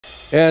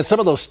And some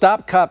of those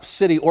Stop Cop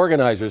City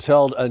organizers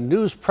held a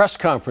news press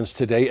conference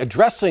today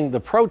addressing the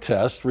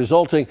protest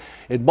resulting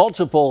in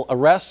multiple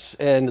arrests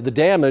and the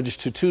damage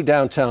to two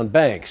downtown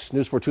banks.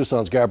 News 4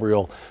 Tucson's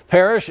Gabrielle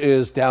Parrish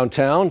is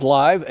downtown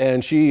live,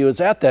 and she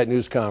was at that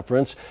news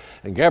conference.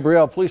 And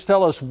Gabrielle, please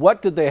tell us,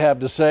 what did they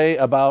have to say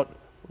about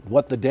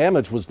what the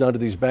damage was done to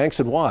these banks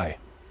and why?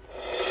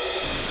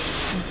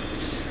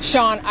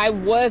 Sean, I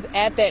was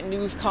at that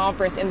news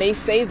conference, and they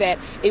say that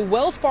a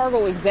Wells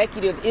Fargo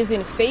executive is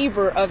in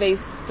favor of a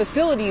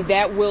facility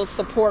that will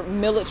support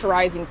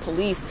militarizing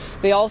police.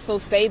 They also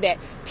say that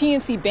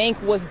PNC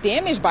Bank was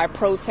damaged by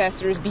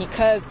protesters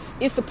because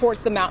it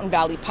supports the Mountain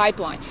Valley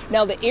Pipeline.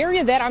 Now, the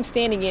area that I'm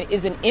standing in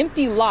is an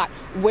empty lot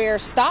where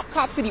Stop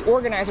Cop City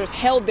organizers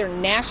held their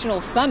national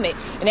summit.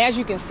 And as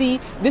you can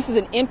see, this is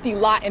an empty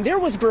lot, and there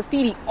was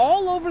graffiti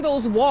all over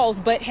those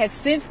walls, but has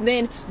since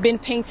then been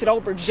painted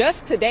over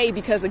just today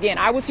because, again,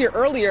 I was here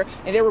earlier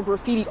and there were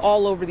graffiti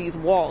all over these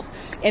walls.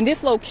 And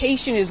this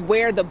location is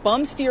where the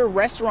Bum Steer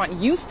restaurant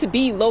used to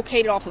be,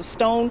 located off of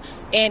Stone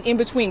and in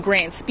between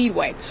Grand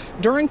Speedway.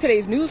 During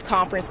today's news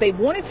conference, they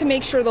wanted to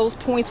make sure those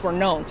points were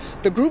known.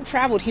 The group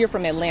traveled here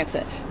from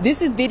Atlanta.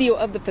 This is video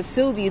of the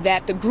facility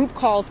that the group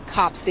calls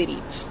Cop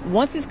City.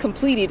 Once it's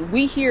completed,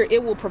 we hear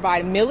it will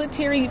provide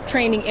military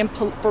training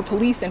for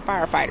police and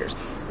firefighters.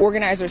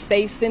 Organizers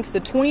say since the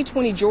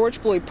 2020 George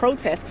Floyd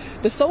protests,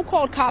 the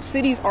so-called cop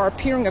cities are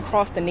appearing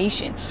across the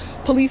nation.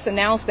 Police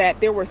announced that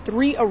there were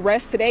 3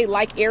 arrests today,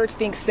 like Eric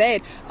Fink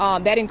said,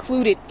 that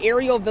included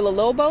Ariel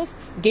Villalobos,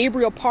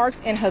 Gabriel Parks,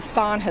 and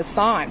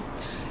Hassan.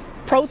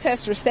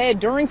 Protesters said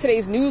during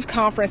today's news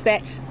conference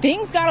that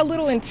things got a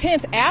little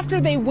intense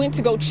after they went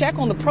to go check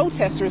on the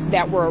protesters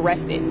that were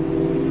arrested.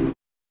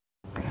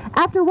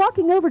 After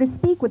walking over to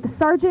speak with the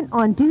sergeant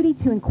on duty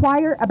to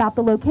inquire about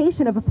the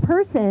location of a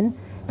person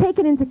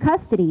taken into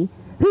custody,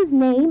 whose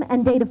name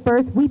and date of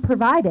birth we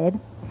provided,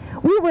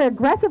 we were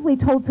aggressively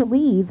told to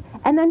leave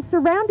and then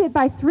surrounded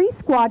by 3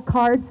 squad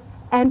cars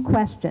and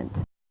questioned.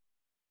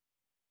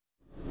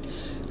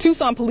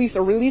 Tucson police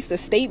released a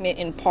statement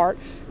in part.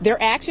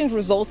 Their actions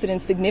resulted in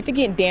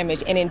significant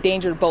damage and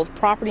endangered both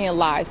property and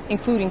lives,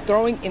 including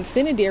throwing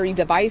incendiary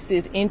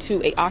devices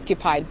into an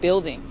occupied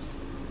building.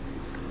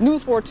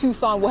 News 4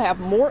 Tucson will have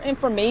more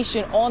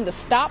information on the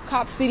Stop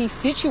Cop City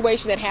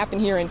situation that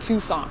happened here in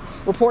Tucson.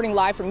 Reporting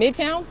live from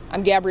Midtown,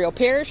 I'm Gabrielle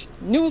Parrish,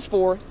 News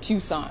 4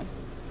 Tucson.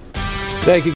 Thank you.